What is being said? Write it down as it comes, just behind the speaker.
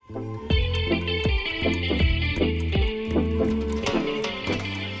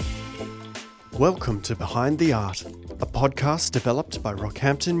Welcome to Behind the Art, a podcast developed by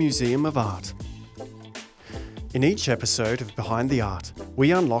Rockhampton Museum of Art. In each episode of Behind the Art,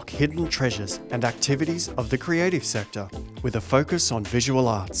 we unlock hidden treasures and activities of the creative sector with a focus on visual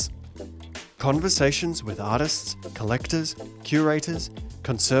arts. Conversations with artists, collectors, curators,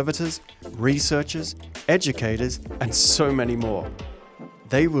 conservators, researchers, educators, and so many more.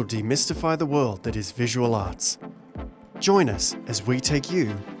 They will demystify the world that is visual arts. Join us as we take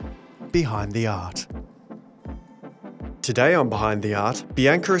you behind the art. Today on Behind the Art,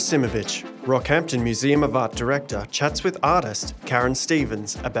 Bianca Asimovic, Rockhampton Museum of Art Director, chats with artist Karen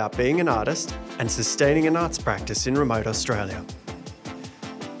Stevens about being an artist and sustaining an arts practice in remote Australia.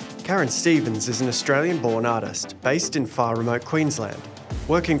 Karen Stevens is an Australian-born artist based in far remote Queensland,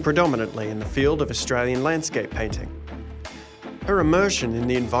 working predominantly in the field of Australian landscape painting. Her immersion in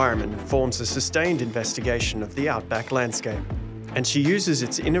the environment informs a sustained investigation of the outback landscape, and she uses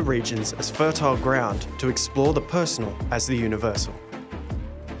its inner regions as fertile ground to explore the personal as the universal.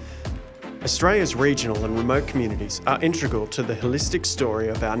 Australia's regional and remote communities are integral to the holistic story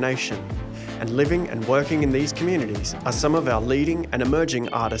of our nation, and living and working in these communities are some of our leading and emerging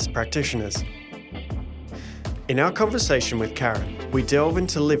artist practitioners. In our conversation with Karen, we delve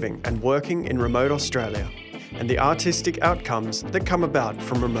into living and working in remote Australia and the artistic outcomes that come about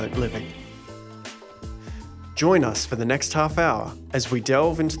from remote living. Join us for the next half hour as we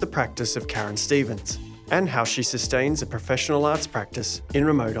delve into the practice of Karen Stevens and how she sustains a professional arts practice in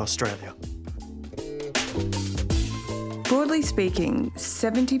remote Australia. Broadly speaking,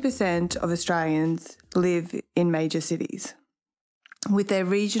 70% of Australians live in major cities, with their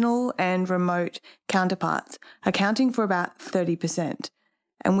regional and remote counterparts accounting for about 30%.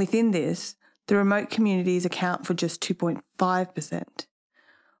 And within this, the remote communities account for just 2.5%.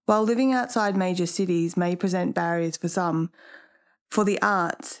 While living outside major cities may present barriers for some, for the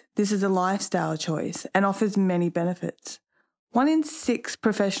arts, this is a lifestyle choice and offers many benefits. 1 in 6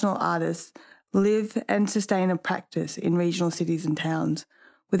 professional artists live and sustain a practice in regional cities and towns,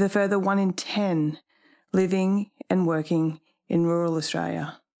 with a further 1 in 10 living and working in rural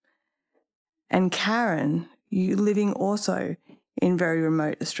Australia. And Karen, you living also in very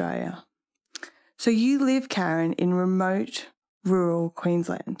remote Australia. So you live, Karen, in remote rural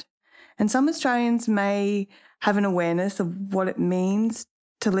Queensland. And some Australians may have an awareness of what it means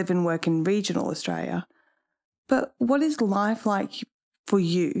to live and work in regional Australia. But what is life like for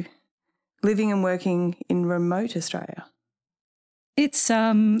you, living and working in remote Australia? It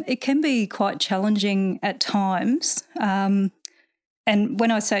can be quite challenging at times. And when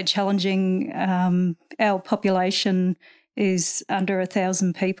I say challenging, our population is under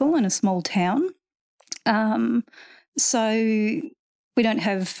 1,000 people in a small town. So we don't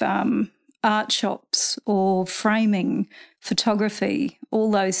have art shops or framing, photography,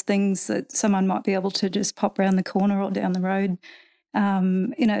 all those things that someone might be able to just pop around the corner or down the road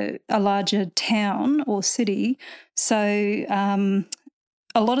in a larger town or city. So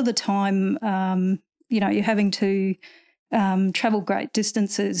a lot of the time, you're having to travel great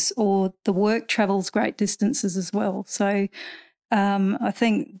distances, or the work travels great distances as well. So I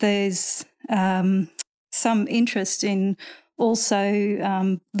think there's some interest in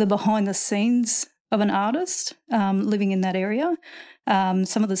also the behind the scenes of an artist living in that area.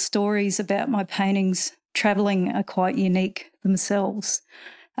 Some of the stories about my paintings travelling are quite unique themselves.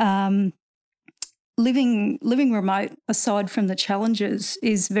 Living remote, aside from the challenges,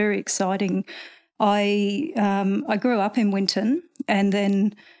 is very exciting. I grew up in Winton and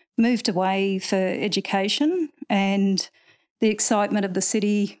then moved away for education, and the excitement of the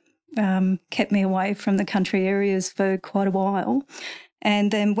city kept me away from the country areas for quite a while.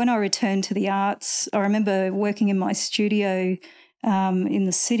 And then when I returned to the arts, I remember working in my studio in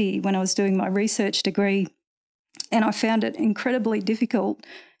the city when I was doing my research degree, and I found it incredibly difficult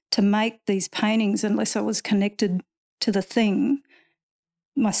to make these paintings unless I was connected to the thing,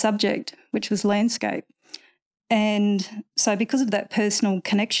 my subject, which was landscape. And so because of that personal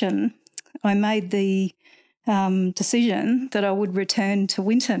connection, I made the decision that I would return to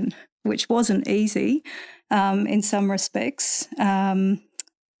Winton, which wasn't easy in some respects.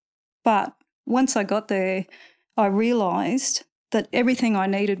 But once I got there, I realised that everything I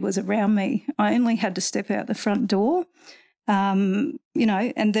needed was around me. I only had to step out the front door, and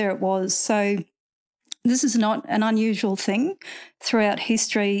there it was. So this is not an unusual thing. Throughout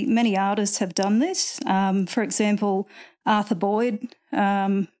history, many artists have done this. For example, Arthur Boyd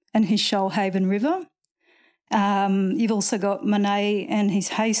and his Shoalhaven River. You've also got Monet and his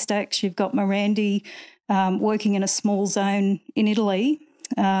haystacks. You've got Morandi working in a small zone in Italy.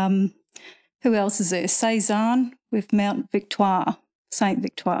 Who else is there? Cézanne with Mount Victoire, Saint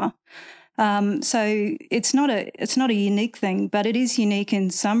Victoire. So it's not a unique thing, but it is unique in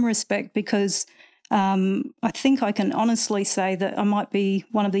some respect because I think I can honestly say that I might be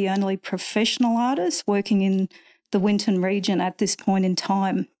one of the only professional artists working in the Winton region at this point in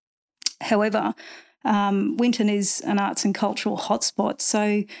time. However, Winton is an arts and cultural hotspot,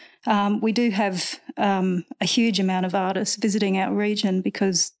 so we do have a huge amount of artists visiting our region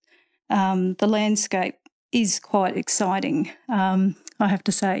because the landscape is quite exciting, I have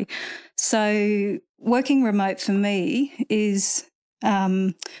to say. So working remote for me is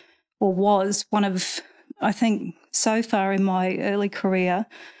or was one of, I think, so far in my early career,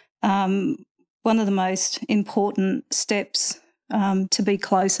 one of the most important steps to be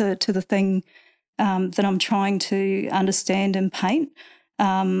closer to the thing that I'm trying to understand and paint.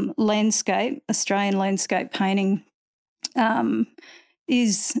 Landscape, Australian landscape painting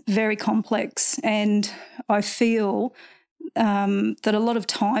is very complex, and I feel that a lot of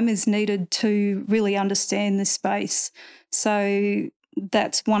time is needed to really understand this space. So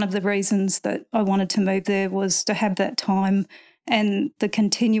that's one of the reasons that I wanted to move there, was to have that time and the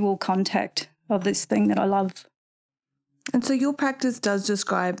continual contact of this thing that I love. And so your practice does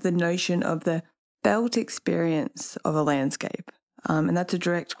describe the notion of the felt experience of a landscape. And that's a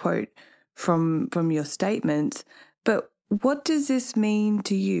direct quote from your statements. But what does this mean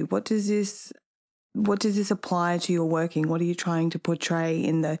to you? What does this apply to your working? What are you trying to portray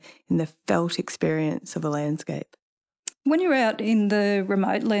in the felt experience of a landscape? When you're out in the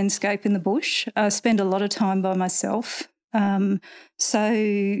remote landscape in the bush, I spend a lot of time by myself. So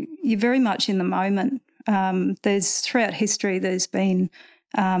you're very much in the moment. Throughout history, there's been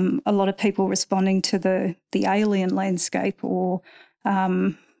a lot of people responding to the alien landscape, or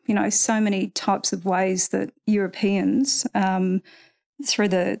so many types of ways that Europeans through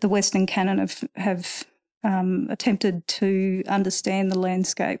the Western canon have attempted to understand the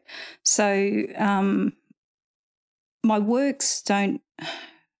landscape. So my works don't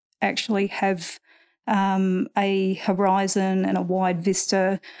actually have a horizon and a wide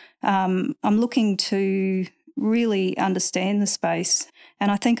vista. I'm looking to really understand the space, and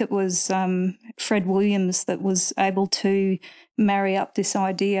I think it was Fred Williams that was able to marry up this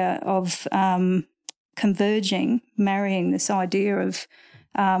idea of marrying this idea of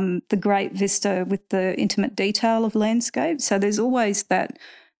the great vista with the intimate detail of landscape. So there's always that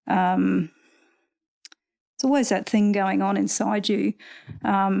thing going on inside you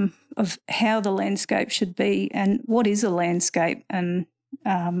of how the landscape should be and what is a landscape. And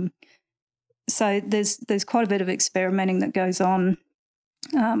so there's quite a bit of experimenting that goes on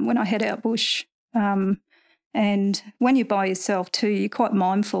when I head out bush. And when you're by yourself too, you're quite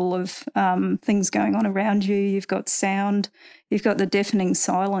mindful of things going on around you. You've got sound, you've got the deafening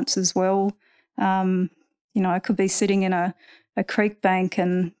silence as well. I could be sitting in a creek bank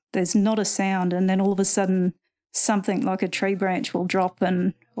and there's not a sound, and then all of a sudden something like a tree branch will drop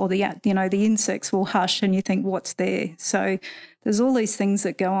or the insects will hush, and you think, what's there? So there's all these things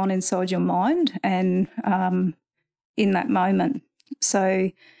that go on inside your mind and in that moment. So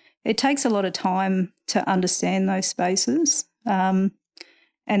it takes a lot of time to understand those spaces. And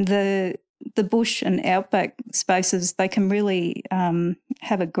the bush and outback spaces, they can really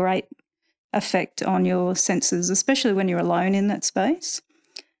have a great effect on your senses, especially when you're alone in that space.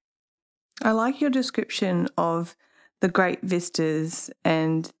 I like your description of the great vistas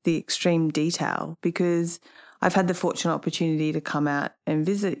and the extreme detail, because I've had the fortunate opportunity to come out and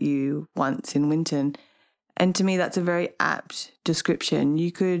visit you once in Winton, and to me that's a very apt description.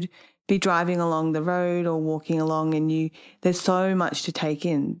 You could be driving along the road or walking along and there's so much to take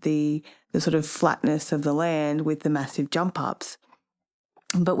in, the sort of flatness of the land with the massive jump ups.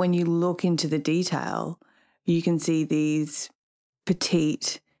 But when you look into the detail, you can see these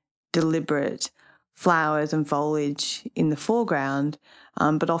petite, deliberate flowers and foliage in the foreground,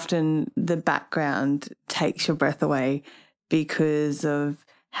 but often the background takes your breath away because of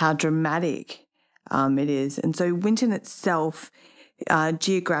how dramatic it is. And so Winton itself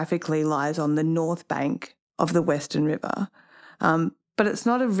geographically lies on the north bank of the Western River, but it's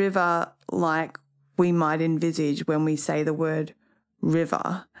not a river like we might envisage when we say the word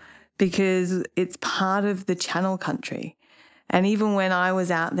river, because it's part of the Channel Country. And even when I was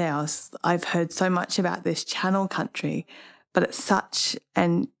out there, I've heard so much about this Channel Country, but it's such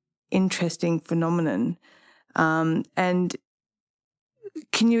an interesting phenomenon. And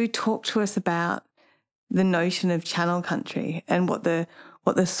can you talk to us about the notion of Channel Country and what the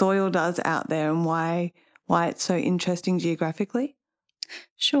soil does out there and why it's so interesting geographically?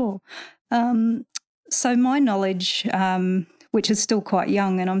 Sure. So my knowledge which is still quite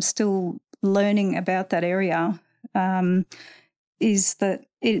young, and I'm still learning about that area, is that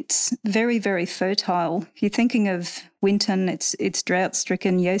it's very, very fertile. If you're thinking of Winton, it's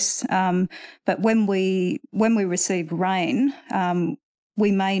drought-stricken, yes, but when we receive rain,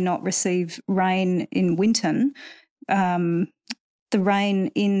 we may not receive rain in Winton. The rain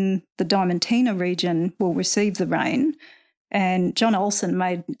in the Diamantina region will receive the rain. And John Olsen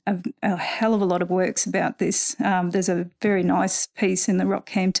made a hell of a lot of works about this. There's a very nice piece in the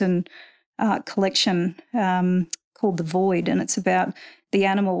Rockhampton art collection called The Void, and it's about the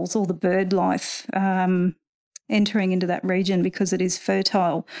animals, all the bird life entering into that region because it is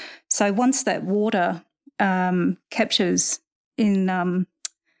fertile. So once that water captures in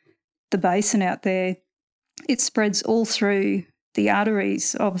the basin out there, it spreads all through the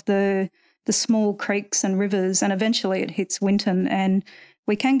arteries of the small creeks and rivers, and eventually it hits Winton, and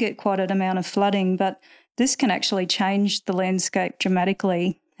we can get quite an amount of flooding, but this can actually change the landscape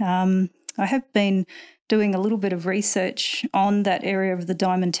dramatically. I have been doing a little bit of research on that area of the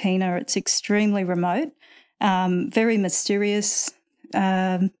Diamantina. It's extremely remote, very mysterious.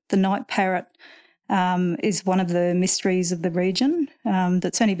 The night parrot is one of the mysteries of the region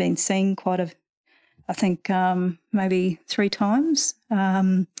that's only been seen I think maybe 3 times.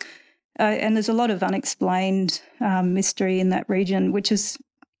 And there's a lot of unexplained mystery in that region,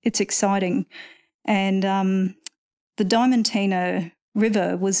 it's exciting. And the Diamantina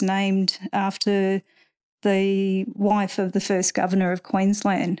River was named after the wife of the first governor of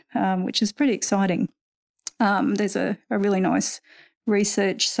Queensland, which is pretty exciting. There's a really nice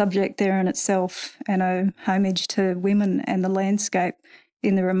research subject there in itself, and a homage to women and the landscape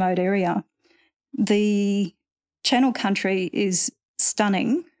in the remote area. The Channel Country is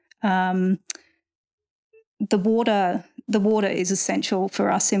stunning. The water is essential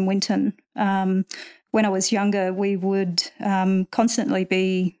for us in Winton. When I was younger, we would constantly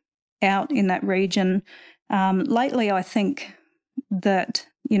be out in that region. Lately, I think that,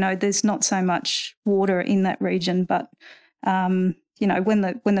 there's not so much water in that region, but, when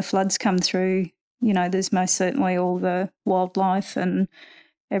the floods come through, there's most certainly all the wildlife and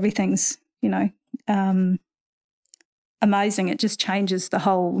everything's, amazing. It just changes the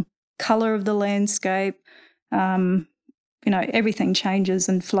whole colour of the landscape. Everything changes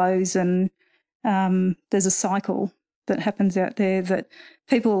and flows, and there's a cycle that happens out there that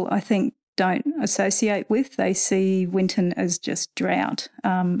people, I think, don't associate with. They see Winton as just drought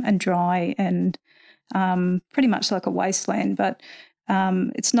and dry and pretty much like a wasteland, but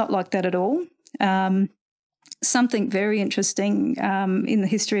it's not like that at all. Something very interesting in the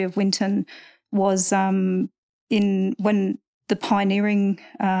history of Winton was when the pioneering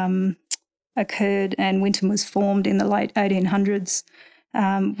occurred and Winton was formed in the late 1800s.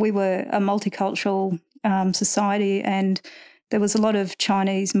 We were a multicultural society, and there was a lot of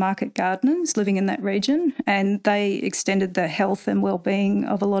Chinese market gardeners living in that region, and they extended the health and well-being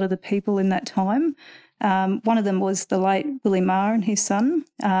of a lot of the people in that time. One of them was the late Willie Marr and his son,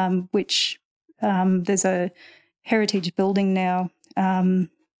 which there's a heritage building now,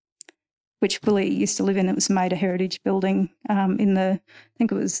 which Willie used to live in. It was made a heritage building in I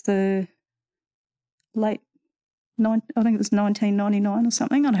think it was the late, I think it was 1999 or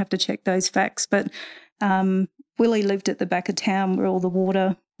something. I'd have to check those facts. But Willie lived at the back of town where all the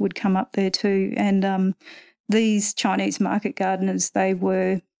water would come up there too. And these Chinese market gardeners, they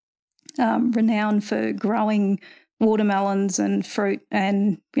were renowned for growing watermelons and fruit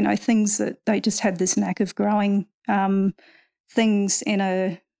and, things that they just had this knack of growing things in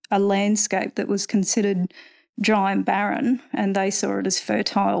a landscape that was considered dry and barren, and they saw it as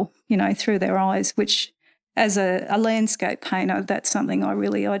fertile, through their eyes, which as a landscape painter, that's something I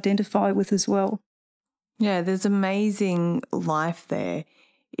really identify with as well. Yeah, there's amazing life there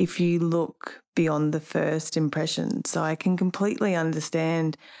if you look beyond the first impression. So I can completely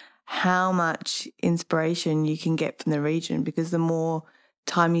understand how much inspiration you can get from the region, because the more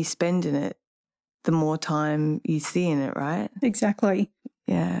time you spend in it, the more time you see in it, right? Exactly.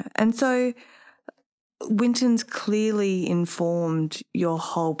 Yeah. And so Winton's clearly informed your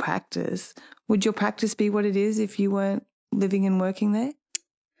whole practice. Would your practice be what it is if you weren't living and working there?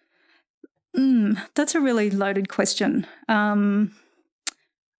 That's a really loaded question.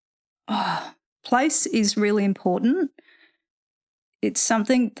 Place is really important. It's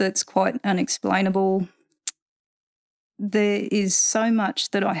something that's quite unexplainable. There is so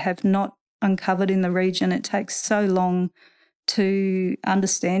much that I have not uncovered in the region. It takes so long to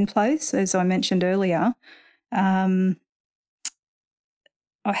understand place, as I mentioned earlier. I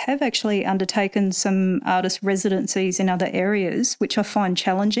have actually undertaken some artist residencies in other areas, which I find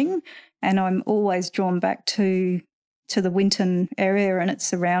challenging, and I'm always drawn back to to the Winton area and its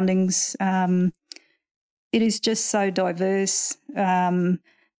surroundings. It is just so diverse. The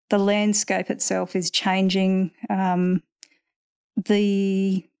landscape itself is changing.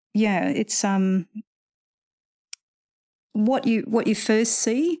 It's what you first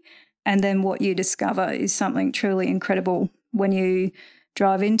see and then what you discover is something truly incredible. When you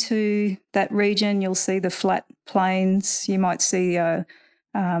drive into that region, you'll see the flat plains. You might see a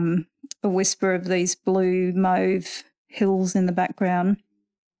whisper of these blue mauve hills in the background.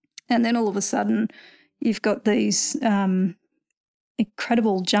 And then all of a sudden you've got these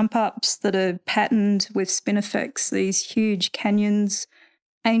incredible jump ups that are patterned with spinifex, these huge canyons,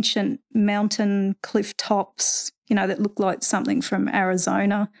 ancient mountain cliff tops, that look like something from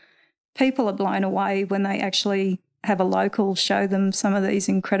Arizona. People are blown away when they actually have a local show them some of these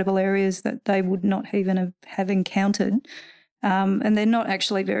incredible areas that they would not even have encountered. And they're not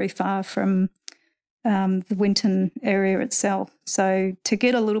actually very far from the Winton area itself. So to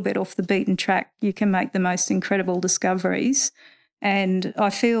get a little bit off the beaten track, you can make the most incredible discoveries. And I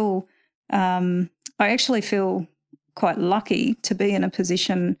actually feel quite lucky to be in a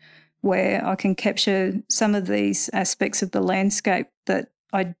position where I can capture some of these aspects of the landscape that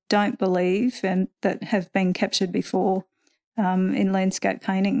I don't believe and that have been captured before in landscape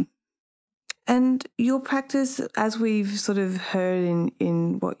painting. And your practice, as we've sort of heard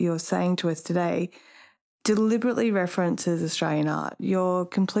in what you're saying to us today, deliberately references Australian art. You're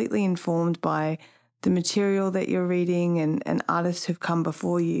completely informed by the material that you're reading and artists who've come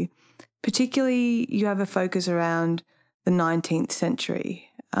before you. Particularly, you have a focus around the 19th century.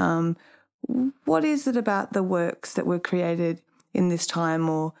 What is it about the works that were created in this time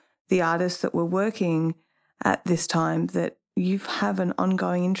or the artists that were working at this time that you have an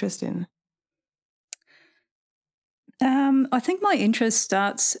ongoing interest in? I think my interest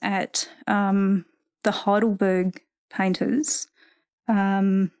starts at the Heidelberg painters.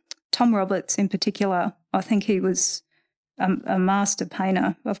 Tom Roberts in particular, I think he was a master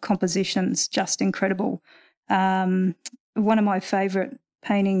painter of compositions, just incredible. One of my favourite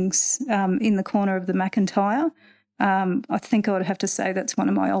paintings in the corner of the McIntyre, I think I would have to say that's one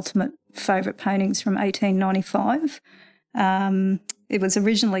of my ultimate favourite paintings from 1895. It was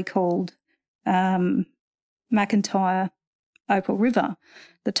originally called McIntyre Opal River.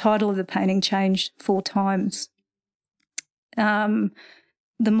 The title of the painting changed 4 times. The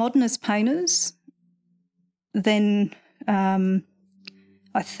modernist painters then, I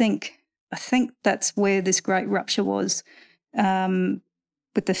think that's where this great rupture was,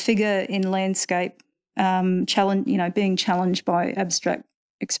 with the figure in landscape being challenged by abstract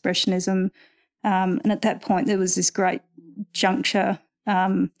expressionism. And at that point, there was this great juncture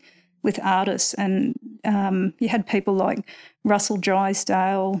with artists, and you had people like Russell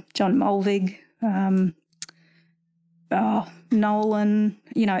Drysdale, John Mulvig, Nolan.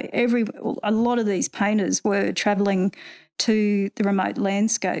 A lot of these painters were travelling to the remote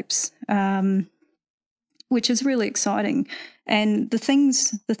landscapes, which is really exciting. And the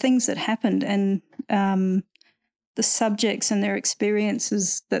things that happened and the subjects and their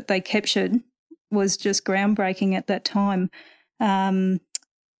experiences that they captured was just groundbreaking at that time.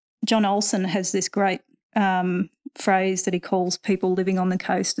 John Olsen has this great phrase that he calls people living on the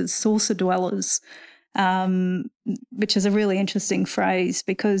coast as saucer dwellers, which is a really interesting phrase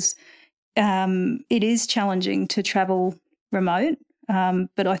because it is challenging to travel remote,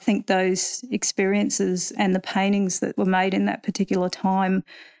 but I think those experiences and the paintings that were made in that particular time,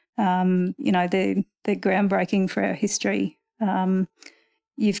 they're groundbreaking for our history.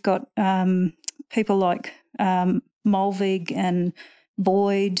 You've got people like Mulvig and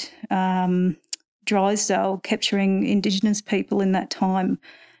Boyd, Drysdale capturing Indigenous people in that time.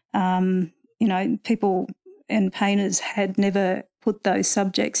 People and painters had never put those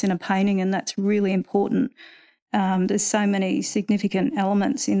subjects in a painting, and that's really important. There's so many significant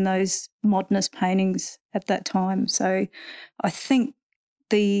elements in those modernist paintings at that time. So I think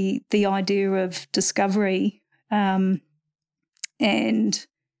the idea of discovery and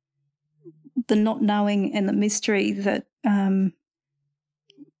the not knowing and the mystery that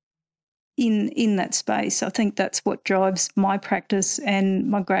in that space, I think that's what drives my practice and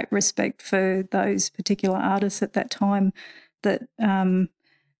my great respect for those particular artists at that time, that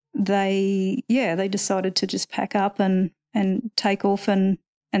they decided to just pack up and take off and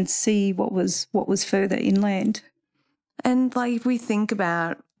see what was further inland. And if we think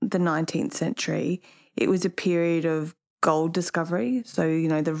about the 19th century, it was a period of gold discovery. So,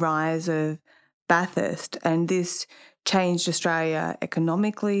 the rise of Bathurst, and this changed Australia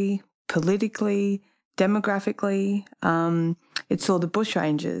economically, politically, demographically. It saw the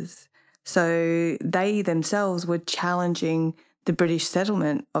bushrangers. So they themselves were challenging the British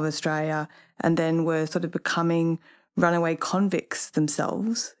settlement of Australia and then were sort of becoming runaway convicts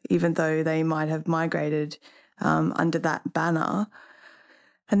themselves, even though they might have migrated under that banner.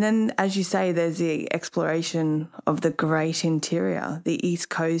 And then, as you say, there's the exploration of the great interior. The East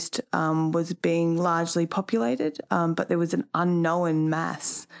Coast was being largely populated, but there was an unknown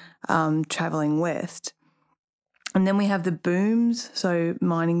mass travelling west. And then we have the booms, so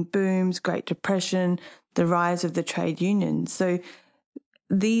mining booms, Great Depression, the rise of the trade unions. So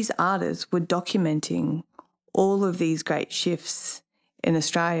these artists were documenting all of these great shifts in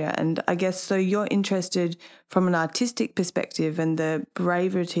Australia. And I guess so you're interested from an artistic perspective and the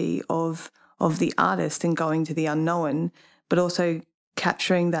bravery of the artist in going to the unknown, but also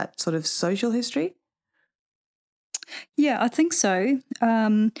capturing that sort of social history? Yeah, I think so.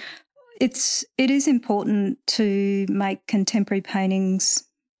 It is important to make contemporary paintings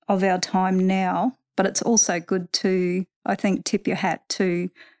of our time now, but it's also good to, I think, tip your hat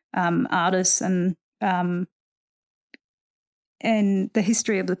to artists and the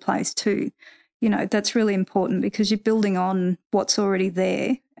history of the place too. You know, that's really important because you're building on what's already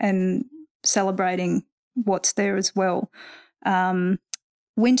there and celebrating what's there as well.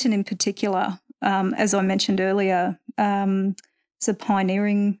 Winton in particular, as I mentioned earlier, it's a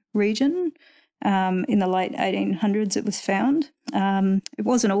pioneering region. In the late 1800s it was found. It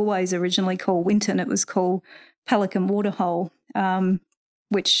wasn't always originally called Winton, it was called Pelican Waterhole,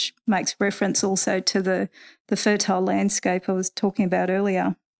 which makes reference also to the fertile landscape I was talking about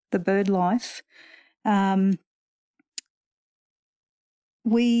earlier, the bird life.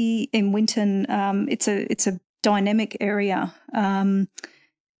 We in Winton, it's a dynamic area.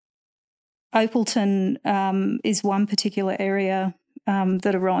 Opalton is one particular area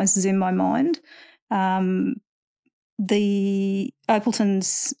that arises in my mind. The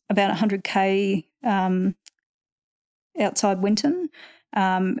Opalton's about 100k outside Winton,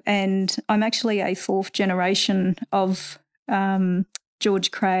 and I'm actually a fourth generation of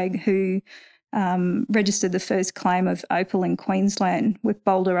George Cragg, who registered the first claim of opal in Queensland with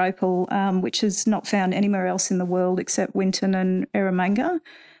Boulder opal, which is not found anywhere else in the world except Winton and Eromanga.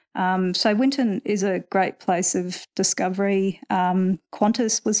 So Winton is a great place of discovery.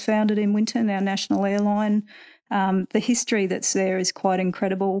 Qantas was founded in Winton, our national airline. The history that's there is quite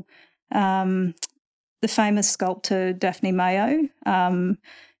incredible. The famous sculptor Daphne Mayo,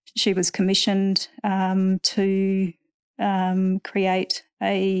 she was commissioned to create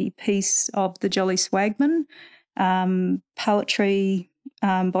a piece of the Jolly Swagman, poetry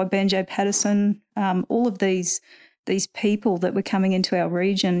by Banjo Patterson, all of these people that were coming into our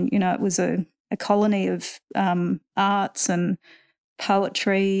region. You know, it was a colony of arts and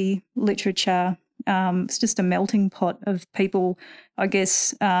poetry, literature. It's just a melting pot of people, I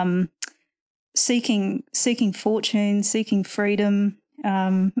guess, seeking fortune, seeking freedom,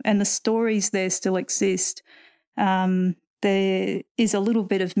 and the stories there still exist. There is a little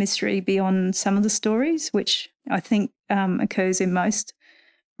bit of mystery beyond some of the stories, which I think occurs in most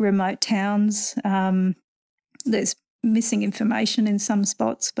remote towns. There's missing information in some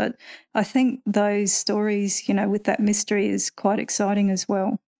spots, but I think those stories, you know, with that mystery is quite exciting as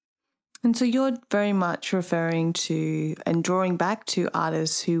well. And so you're very much referring to and drawing back to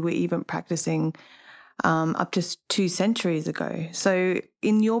artists who were even practicing up to 2 centuries ago. So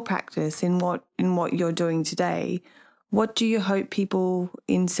in your practice, in what you're doing today, what do you hope people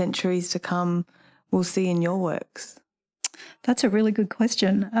in centuries to come will see in your works? That's a really good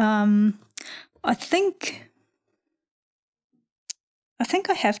question. I think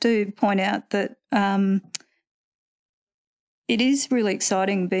I have to point out that it is really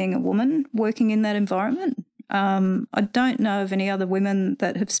exciting being a woman working in that environment. I don't know of any other women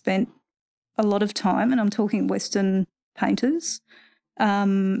that have spent a lot of time, and I'm talking Western painters,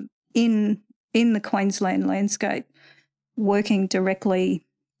 in the Queensland landscape, working directly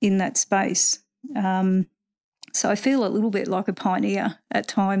in that space. So I feel a little bit like a pioneer at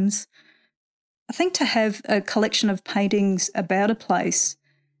times. I think to have a collection of paintings about a place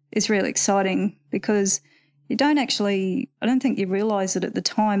is really exciting because I don't think you realise it at the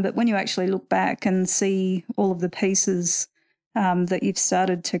time, but when you actually look back and see all of the pieces that you've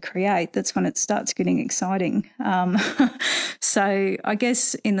started to create, that's when it starts getting exciting. So I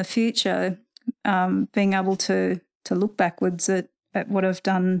guess in the future, being able to look backwards at what I've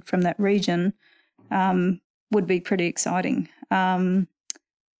done from that region would be pretty exciting. And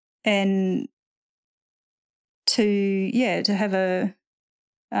to have a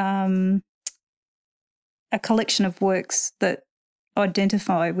collection of works that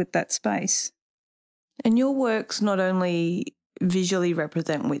identify with that space. And your works not only visually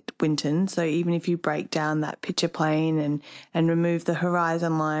represent Winton. So even if you break down that picture plane and remove the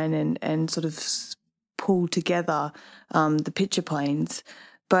horizon line and sort of pull together the picture planes.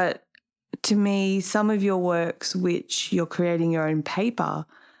 But to me, some of your works which you're creating your own paper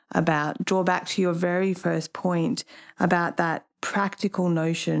about draw back to your very first point about that practical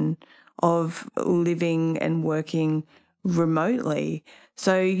notion of living and working remotely.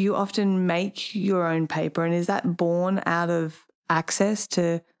 So you often make your own paper, and is that born out of access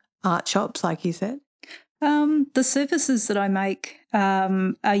to art shops, like you said? The surfaces that I make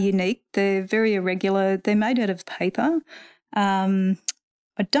are unique. They're very irregular. They're made out of paper.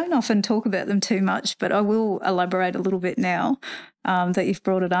 I don't often talk about them too much, but I will elaborate a little bit now that you've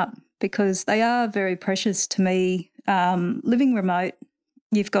brought it up, because they are very precious to me. Living remote,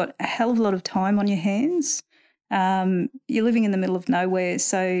 you've got a hell of a lot of time on your hands. You're living in the middle of nowhere,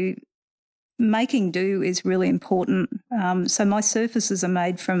 so making do is really important. So my surfaces are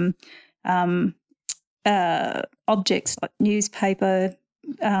made from objects like newspaper,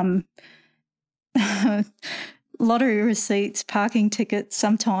 lottery receipts, parking tickets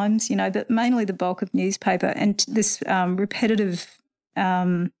sometimes, but mainly the bulk of newspaper, and this repetitive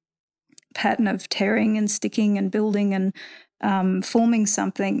pattern of tearing and sticking and building and forming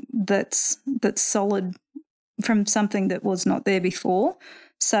something that's solid from something that was not there before.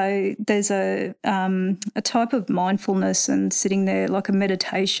 So there's a type of mindfulness and sitting there like a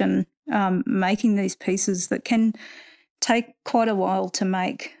meditation, making these pieces that can take quite a while to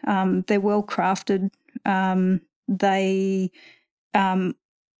make. They're well crafted. They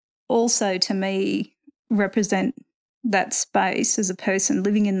also, to me, represent that space as a person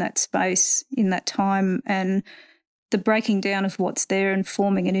living in that space in that time, and the breaking down of what's there and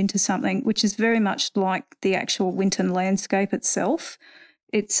forming it into something which is very much like the actual Winton landscape itself.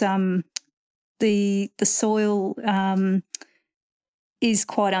 It's the soil is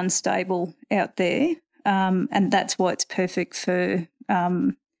quite unstable out there, and that's why it's perfect for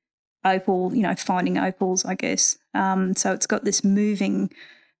opal, finding opals, I guess. So it's got this moving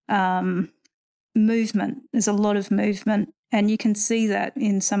movement. There's a lot of movement, and you can see that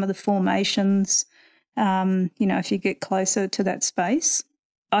in some of the formations, if you get closer to that space.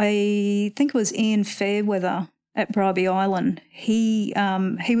 I think it was Ian Fairweather at Bribie Island. He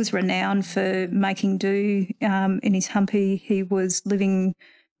was renowned for making do in his humpy. He was living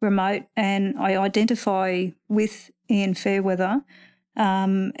remote, and I identify with Ian Fairweather.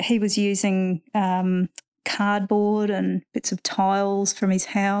 He was using cardboard and bits of tiles from his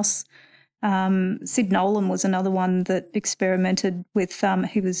house. Sid Nolan was another one that experimented with,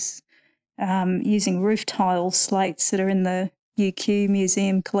 he was using roof tile slates that are in the UQ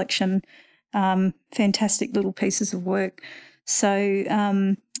Museum collection. Fantastic little pieces of work.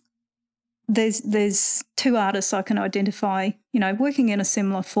 So there's two artists I can identify, working in a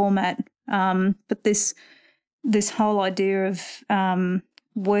similar format, but this whole idea of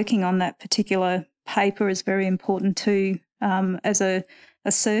working on that particular paper is very important too, as a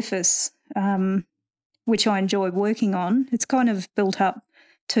surface, which I enjoy working on. It's kind of built up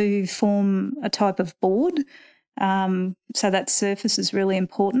to form a type of board, so that surface is really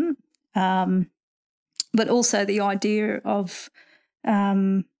important. But also the idea of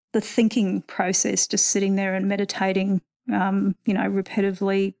the thinking process, just sitting there and meditating,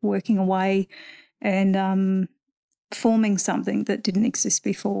 repetitively working away and forming something that didn't exist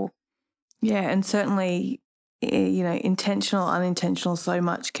before. Yeah, and certainly, intentional, unintentional, so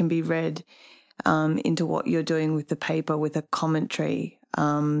much can be read into what you're doing with the paper, with a commentary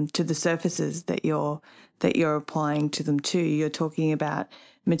to the surfaces that you're applying to them too. You're talking about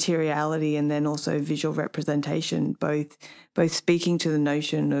materiality and then also visual representation, both speaking to the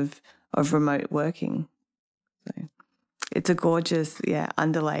notion of remote working. So it's a gorgeous,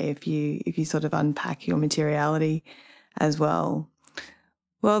 underlay if you sort of unpack your materiality as well.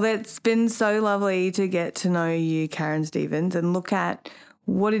 Well, it's been so lovely to get to know you, Karen Stevens, and look at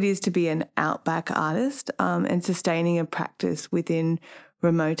what it is to be an outback artist and sustaining a practice within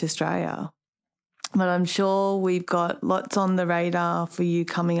remote Australia. But I'm sure we've got lots on the radar for you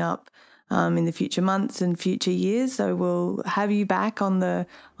coming up in the future months and future years. So we'll have you back on the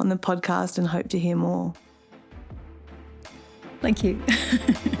podcast and hope to hear more. Thank you.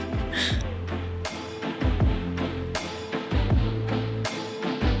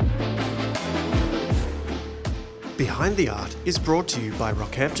 Behind the Art is brought to you by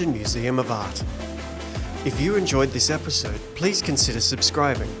Rockhampton Museum of Art. If you enjoyed this episode, please consider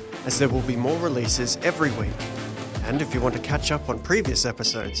subscribing, as there will be more releases every week. And if you want to catch up on previous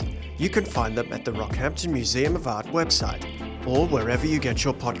episodes, you can find them at the Rockhampton Museum of Art website or wherever you get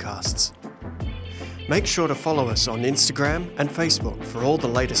your podcasts. Make sure to follow us on Instagram and Facebook for all the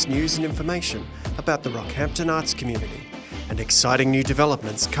latest news and information about the Rockhampton arts community and exciting new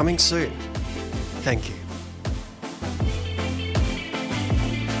developments coming soon. Thank you.